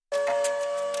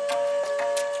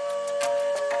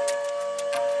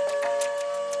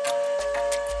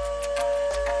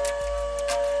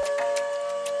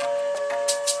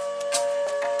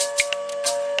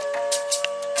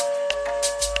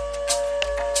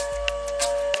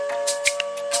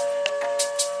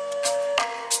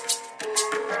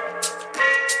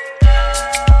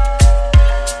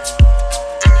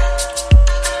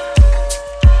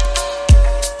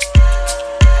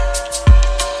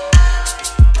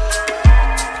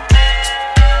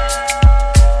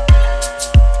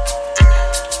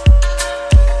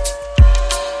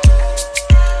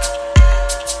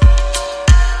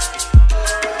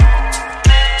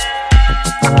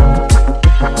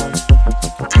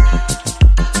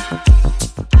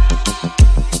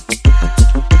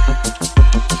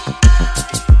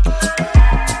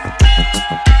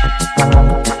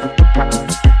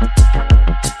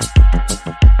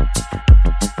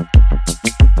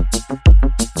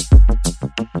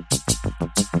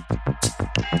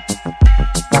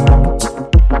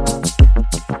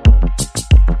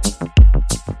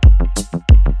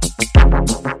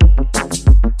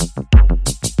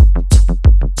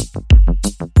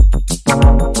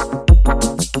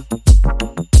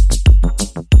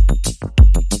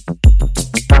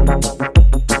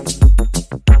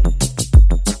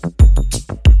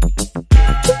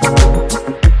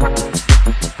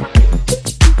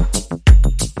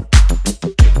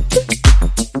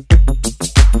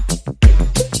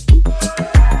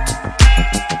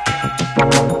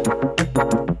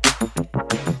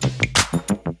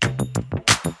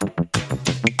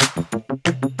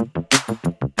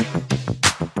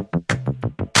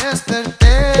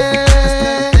Desperté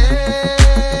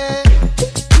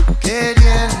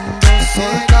queriendo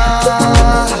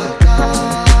soltar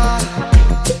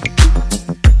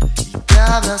y te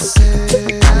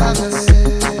abracé,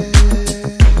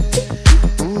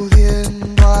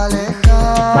 pudiendo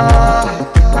alejar.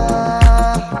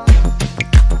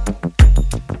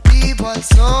 Vivo al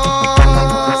sol,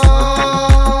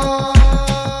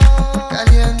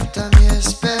 calienta mi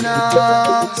esperanza.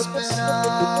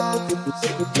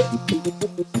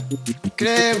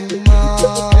 Creo un mar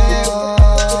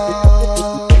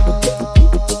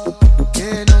que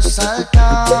nos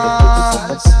alcanza,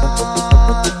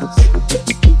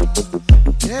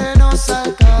 que nos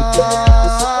alcanza.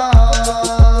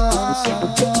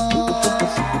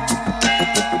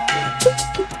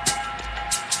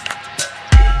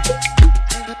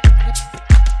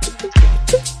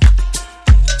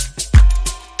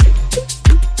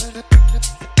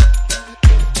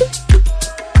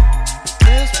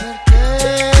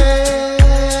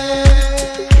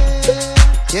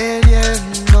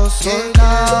 Queriendo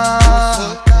soltar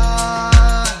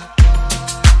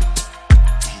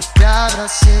y te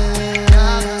abracé,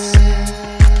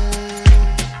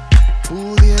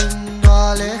 pudiendo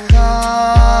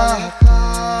alejar.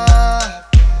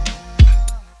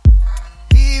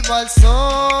 Vivo al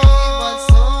sol,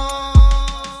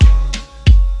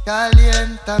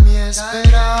 calienta mi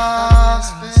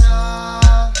esperanza.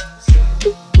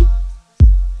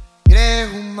 Creo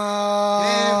un mar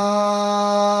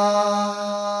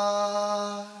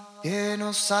que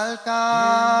nos alcanza,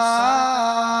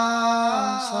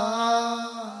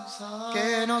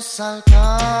 que nos alcanza,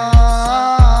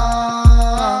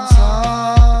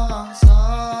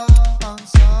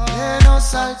 que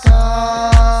nos alcanza.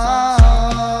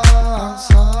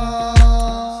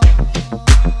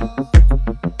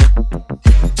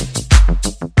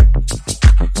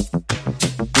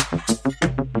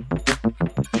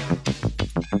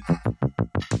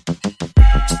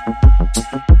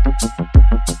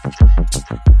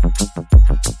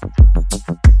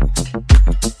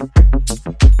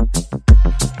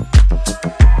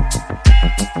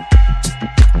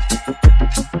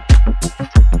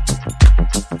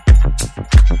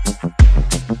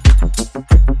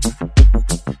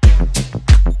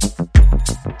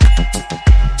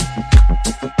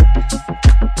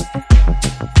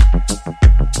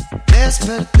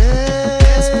 Desperté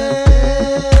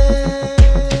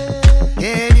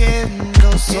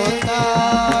queriendo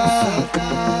soltar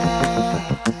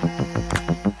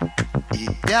y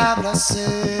te abracé,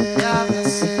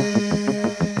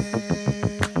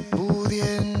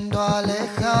 pudiendo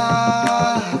alejarte.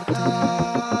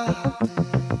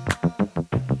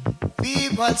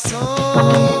 Vivo al sol,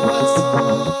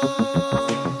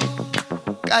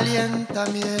 calienta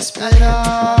mi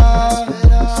esperanza.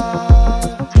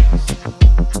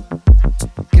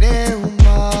 Creo un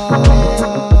mar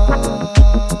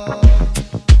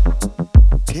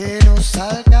que nos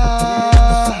alcanza.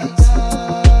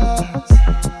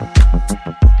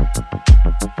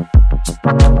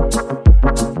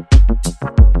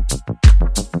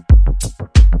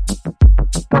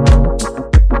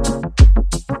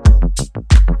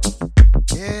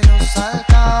 Que nos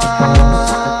alcanza,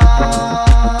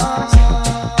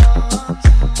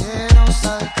 que nos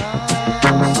alcanza.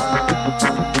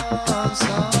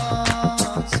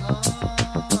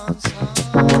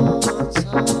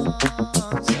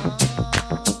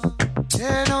 Que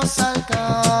nos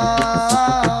alcanza.